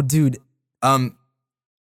 Yeah. Oh, dude. Um,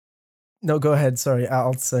 No, go ahead. Sorry,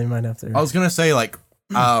 I'll say mine after. I was gonna say like,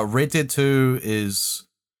 Red Dead 2 is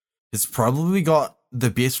it's probably got the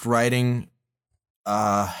best writing,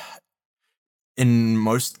 in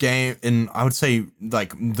most I would say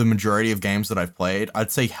like the majority of games that I've played.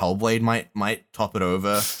 I'd say Hellblade might top it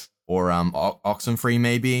over, or Oxenfree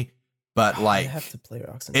maybe, but I like have to play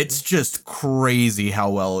Oxenfree. it's just crazy how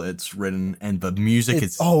well it's written, and the music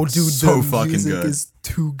is dude, so the fucking music good. is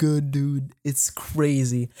too good, dude. It's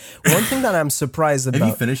crazy. One thing that I'm surprised you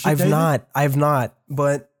about. finished it, I've David? not,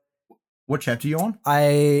 but What chapter you on?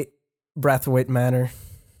 Brathwaite Manor.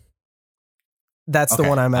 That's the Okay.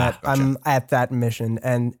 one I'm at. Gotcha. I'm at that mission,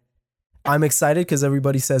 and I'm excited because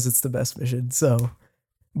everybody says it's the best mission. So,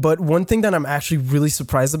 but one thing that I'm actually really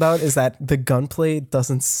surprised about is that the gunplay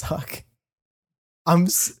doesn't suck.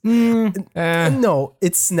 No,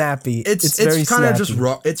 it's snappy. It's very kind of snappy. just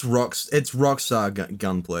Rockstar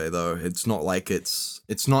gunplay though. It's not like it's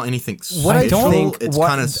not anything What I special. think, it's what,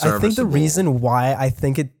 kind of I think the serviceable. reason why I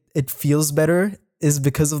think it feels better is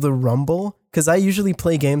because of the rumble. Because I usually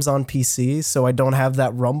play games on PC, so I don't have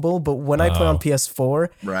that rumble. But when I play on PS4,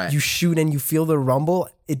 Right. you shoot and you feel the rumble.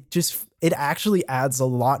 It actually adds a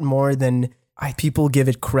lot more than people give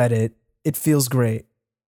it credit. It feels great.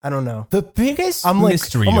 I don't know. The biggest I'm like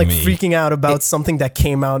mystery I'm to like me. freaking out about something that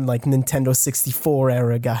came out in like Nintendo 64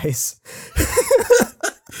 era, guys.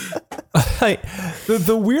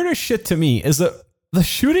 The weirdest shit to me is that the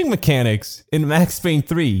shooting mechanics in Max Payne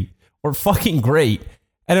 3 were fucking great.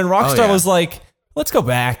 And then Rockstar yeah. was like, let's go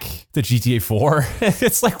back to GTA 4.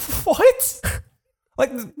 It's like, what?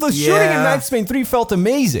 Like, the shooting in Yeah. Max Payne 3 felt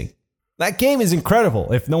amazing. That game is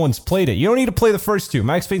incredible if no one's played it. You don't need to play the first two.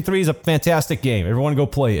 Max Payne 3 is a fantastic game. Everyone go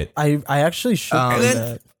play it. I actually should play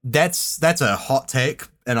that. That's a hot take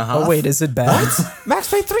and a half. Oh wait, is it bad? Max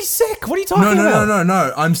Payne 3 's sick. What are you talking No, about?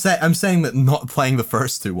 no. I'm saying that not playing the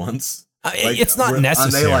first two once. Like, It's not aren't they, like-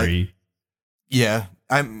 necessary. Yeah,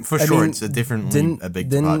 I'm for I sure. mean, It's a big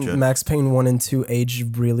didn't departure. Max Payne 1 and 2 age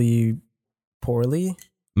really poorly?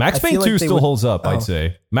 Max I Payne feel 2 like they still would- holds up, oh. I'd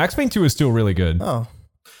say. Max Payne 2 is still really good. Oh,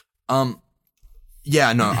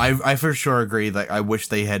 Yeah, no, I for sure agree. Like, I wish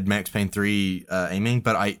they had Max Payne 3 aiming,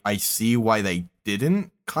 but I see why they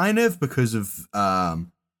didn't, kind of, because of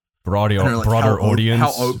Broader, I don't know, like, broader how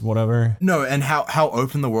audience, whatever. no, and how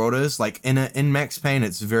open the world is. Like in Max Payne,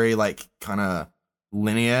 it's very like kind of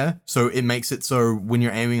linear, so it makes it so when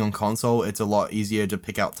you're aiming on console, it's a lot easier to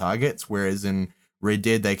pick out targets. Whereas in Red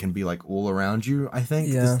Dead, they can be like all around you. I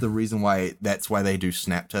think Yeah. is the reason why they do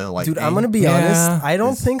snap to like. dude, aim. I'm gonna be Yeah. honest. I don't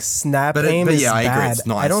It's- think snap but aim is yeah, I bad. agree. It's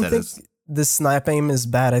nice I don't that think it's- the snap aim is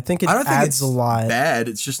bad. I think it I don't think adds it's a lot. bad.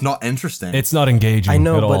 It's just not interesting. It's not engaging I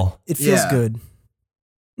know, at but all. it feels Yeah. good.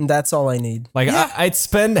 And that's all I need. Like, I'd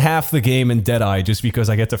spend half the game in Deadeye just because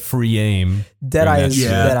I get to free aim. Deadeye is Yeah.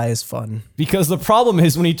 Deadeye is fun. Because the problem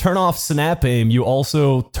is when you turn off snap aim, you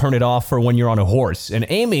also turn it off for when you're on a horse. And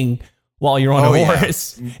aiming while you're on Oh, a yeah.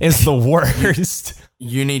 horse is the worst.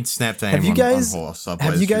 You need snap to aim Have you guys on horse. have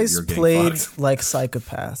otherwise you guys you're getting played fucked. like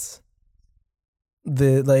Psychopaths?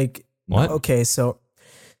 The like What? Okay, so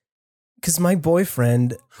because my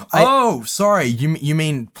boyfriend, Oh, sorry. You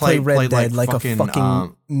mean play Red Dead like a fucking,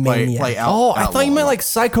 fucking play maniac. out. Oh, I thought you meant Outlaw. like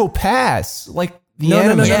Psycho Pass. Like the no,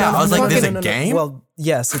 anime. Yeah, I was like, there's a game? Well,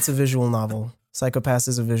 yes, it's a visual novel. Psychopaths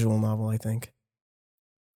is a visual novel, I think.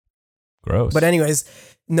 Gross. But anyways,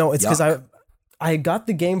 no, it's because Yuck. I got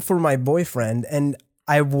the game for my boyfriend and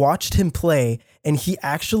I watched him play and he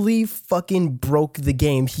actually fucking broke the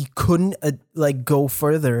game. He couldn't like go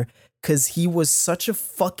further because he was such a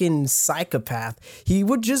fucking psychopath. He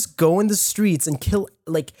would just go in the streets and kill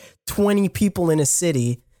like 20 people in a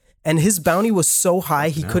city. And his bounty was so high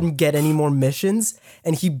he couldn't get any more missions.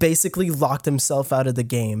 And he basically locked himself out of the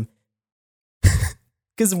game.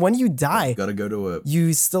 Because when you die, Gotta go to a.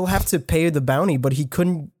 you still have to pay the bounty, but he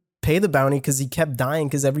couldn't pay the bounty because he kept dying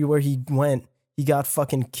because everywhere he went, he got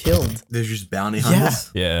fucking killed. There's just bounty Yeah.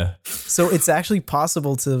 hunters. yeah. So it's actually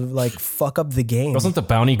possible to like fuck up the game. Doesn't the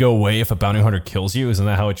bounty go away if a bounty hunter kills you? Isn't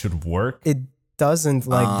that how it should work? It doesn't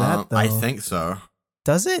like that though. I think so.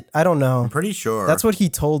 Does it? I don't know. I'm pretty sure. That's what he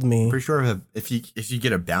told me. I'm pretty sure if you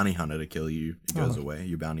get a bounty hunter to kill you, it goes away.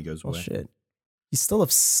 Your bounty goes Well, away. shit. He's still a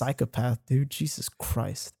psychopath, dude. Jesus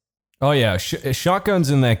Christ. Oh yeah, shotguns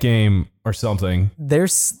in that game or something.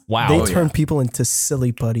 Wow. Oh, They turn people into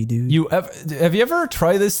silly putty, dude. Have you ever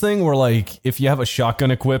tried this thing where like if you have a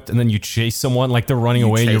shotgun equipped and then you chase someone like they're running You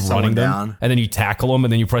away and you're chase running them someone down. and then you tackle them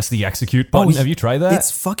and then you press the execute button? Have you tried that?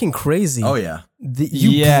 It's fucking crazy. Oh yeah. You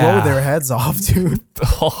Yeah. blow their heads off, dude.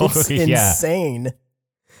 Oh, It's yeah. insane.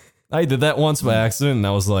 I did that once by accident and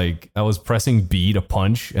I was pressing B to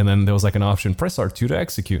punch and then there was like an option press R2 to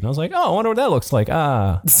execute and I was like, oh, I wonder what that looks like.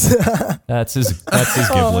 Ah, that's his Oh, I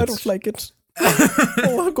giblets. don't like it.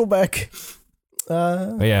 I'll go back.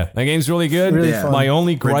 But yeah, that game's really good. Really Yeah. fun. My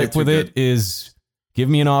only Dead gripe 2 with it good. is give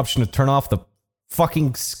me an option to turn off the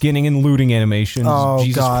fucking skinning and looting animations. Oh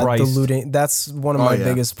Jesus god, Christ. the looting. That's one of Oh, my yeah.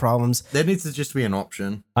 biggest problems. That needs to just be an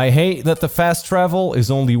option. I hate that the fast travel is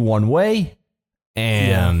only one way.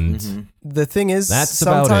 And Mhm. The thing is, That's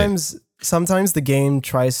about it. sometimes the game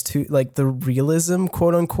tries to like the realism,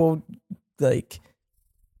 quote unquote, like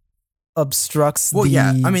obstructs Well, the yeah.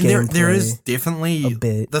 I mean, there is gameplay definitely a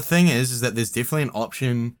bit. the thing is that there's definitely an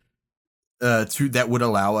option to that would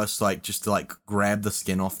allow us like just to like grab the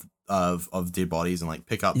skin off of dead bodies and like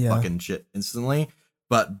pick up Yeah. fucking shit instantly.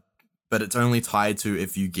 But it's only tied to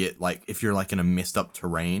if you get like if you're like in a messed up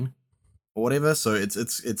terrain or whatever. So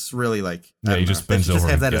it's really like Yeah, I don't he know. just They bends should just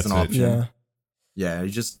over have and that as an gets it. option. Yeah. Yeah, he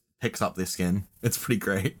just picks up their skin. It's pretty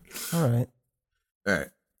great. All right. All right.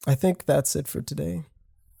 I think that's it for today.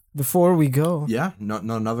 before we go. Yeah, not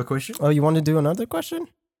another question. Oh, you want to do another question?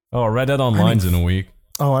 Oh, Red Dead Online's in a week.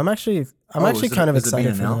 Oh, I'm actually kind of has it been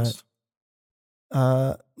excited for announced?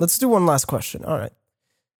 that. Let's do one last question. All right.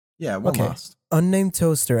 Yeah, one Okay. last. Unnamed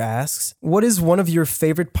Toaster asks, "What is one of your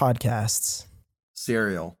favorite podcasts?"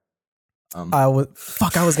 Serial. I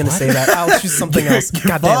was gonna say that. I'll choose something else.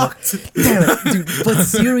 God damn it. Damn it, dude. But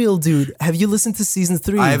Serial, dude. Have you listened to season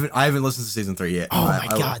 3? I haven't listened to season 3 yet. Oh my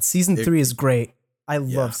god, season 3 is great. I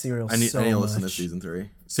Yeah. love Serial I need so to listen to much. season 3.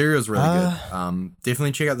 Serial's really good.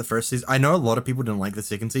 Definitely check out the first season. I know a lot of people didn't like the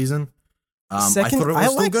second season. Second, I thought it was I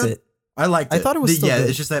still liked good. it. I liked it. I thought it was still yeah. good.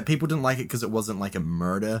 It's just that people didn't like it because it wasn't like a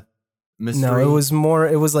murder mystery. No, it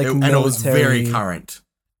was like and military. it was very current.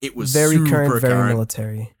 It was very super current, very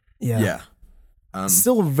military. Yeah. Yeah.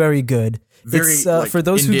 Still very good. Very, It's like, for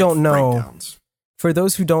those who in-depth don't know. breakdowns. For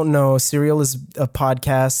those who don't know, Serial is a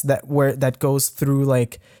podcast that goes through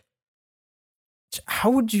like. How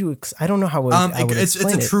would you? I don't know how I would it's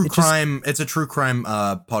explain a it. true It just- crime. It's a true crime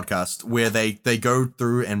podcast where they go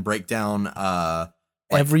through and break down like,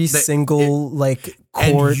 every single like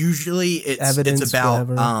and court. usually it's evidence, about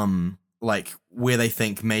whatever. like where they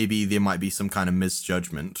think maybe there might be some kind of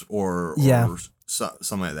misjudgment or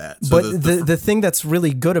something like that. So But the thing that's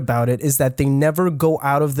really good about it is that they never go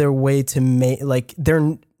out of their way to make like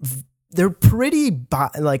they're pretty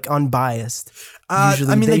unbiased.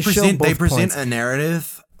 Usually, I mean, they show present both points. a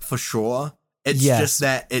narrative for sure. It's Yes. just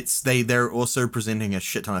that they're also presenting a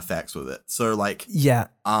shit ton of facts with it. So like Yeah,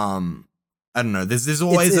 I don't know. There's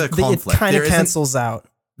always a it conflict. kind of There isn't- cancels out.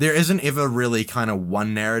 There isn't ever really kind of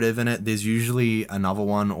one narrative in it. There's usually another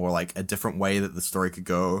one or like a different way that the story could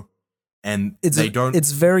go, and they don't.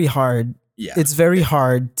 It's very hard. Yeah. It's very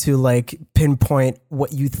hard to like pinpoint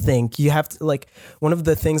what you think. You have to like one of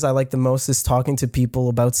the things I like the most is talking to people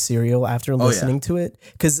about Serial after listening to it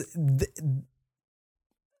because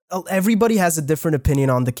everybody has a different opinion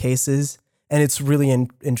on the cases, and it's really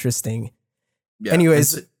interesting. Yeah,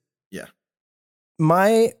 Anyways, yeah.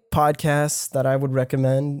 My podcast that I would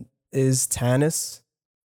recommend is Tanis.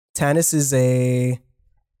 Tanis is a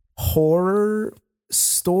horror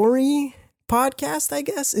story podcast, I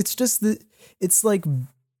guess. It's just it's like,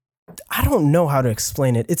 I don't know how to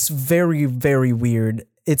explain it. It's very, very weird.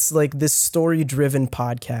 It's like this story-driven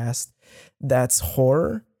podcast that's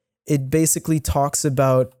horror. It basically talks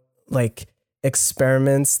about like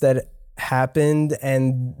experiments that happened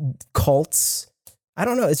and cults. I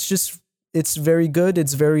don't know. It's very good.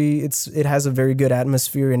 It has a very good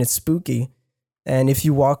atmosphere and it's spooky. And if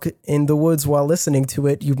you walk in the woods while listening to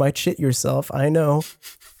it, you might shit yourself. I know.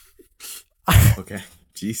 Okay.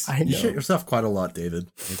 Jeez. I You know. shit yourself quite a lot, David.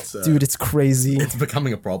 It's Dude, it's crazy. it's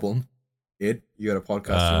becoming a problem. Ed, you got a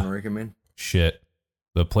podcast you want to recommend? Shit.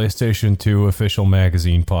 The PlayStation 2 official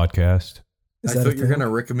magazine podcast. Is I that a thought you were thing? gonna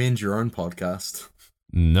recommend your own podcast.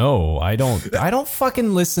 No, I don't. I don't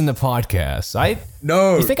fucking listen to podcasts.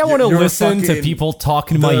 No. You think I want to you're listen to fucking- people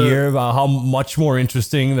talking in my the- ear about how much more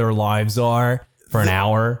interesting their lives are for an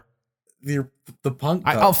hour? The punk.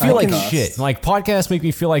 I'll feel like podcast. shit. Like podcasts make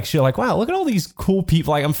me feel like shit. Like, wow, look at all these cool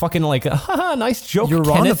people. Like I'm fucking like, haha, nice joke, You're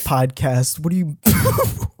Kenneth. on a podcast. What do you?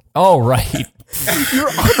 Oh right. You're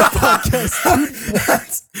on a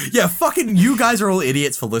podcast. Yeah, fucking you guys are all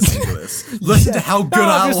idiots for listening to this. Listen to how good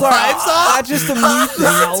our lives are. That's just a me thing.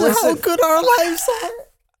 I'll That's how listen. good our lives are.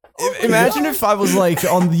 Imagine if I was like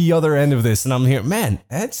on the other end of this and I'm here, man,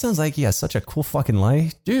 Ed sounds like he has such a cool fucking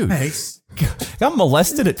life. Dude, got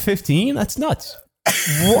molested at 15? That's nuts.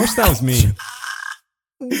 Wish that was me.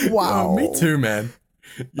 Wow. Me too, man.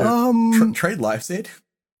 Yeah, trade life, Sid.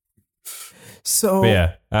 So But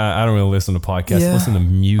yeah, I don't really listen to podcasts. Yeah. Listen to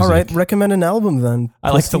music. all right, recommend an album then.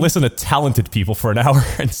 I like to Pussy. listen to talented people for an hour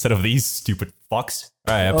instead of these stupid fucks.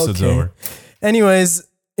 All right, episode's Okay. over. Anyways,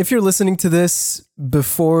 if you're listening to this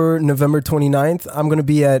before November 29th, I'm going to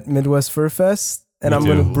be at Midwest Fur Fest and Me I'm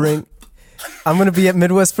going too. to be at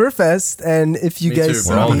Midwest Fur Fest and if you Me guys too, see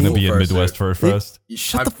We're all me, going to be at First, Midwest Fur Fest.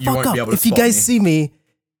 shut the You won't fuck be up. able to If you spot guys me. see me,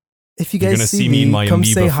 if you You're guys going to see see me in my come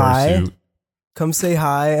amoeba say hi. fursuit. Come say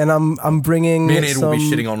hi and I'm bringing Me and Ed some will be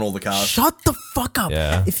shitting on all the cars. Shut the fuck up.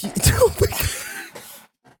 Yeah. If you oh my God.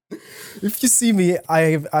 If you see me,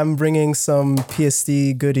 I'm bringing some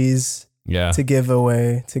PSD goodies Yeah. to give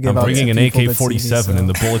away. To give I'm out bringing to an people that see me, AK-47 so. and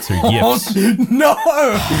the bullets are gifts. No,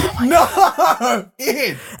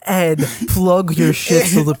 Ed. Ed, plug your shit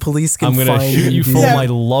so the police can I'm going to find shoot you dude. full of my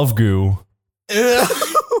love goo.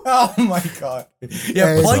 Oh my god. Yeah,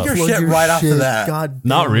 Ed, plug your shit your right after shit. that. God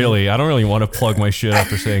Not damn it. really. I don't really want to plug my shit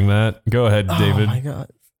after saying that. Go ahead, David. Oh my god.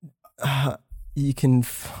 You can.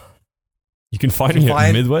 You can find me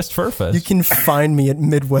at Midwest Fur Fest. You can find me at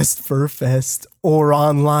Midwest Fur Fest or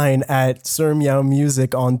online at Sir Meow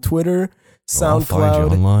Music on Twitter, I'll find you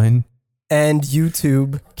SoundCloud, online. and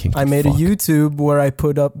YouTube. Kinky I made a fuck. YouTube where I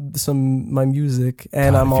put up my music,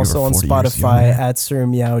 and God, I'm if you also were on 40 years Spotify younger. at Sir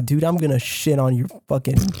Meow. Dude, I'm gonna shit on your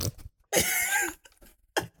fucking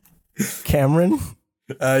Cameron.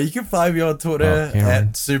 You can find me on Twitter Oh, Cameron.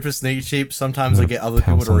 at Super Sneak Sheep. Sometimes I I'm get gonna other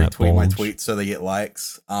people pounce to on that retweet my bulge. tweets so they get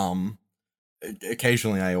likes.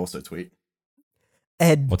 Occasionally I also tweet.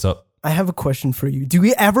 Ed, What's up? I have a question for you. Do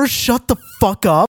we ever shut the fuck up?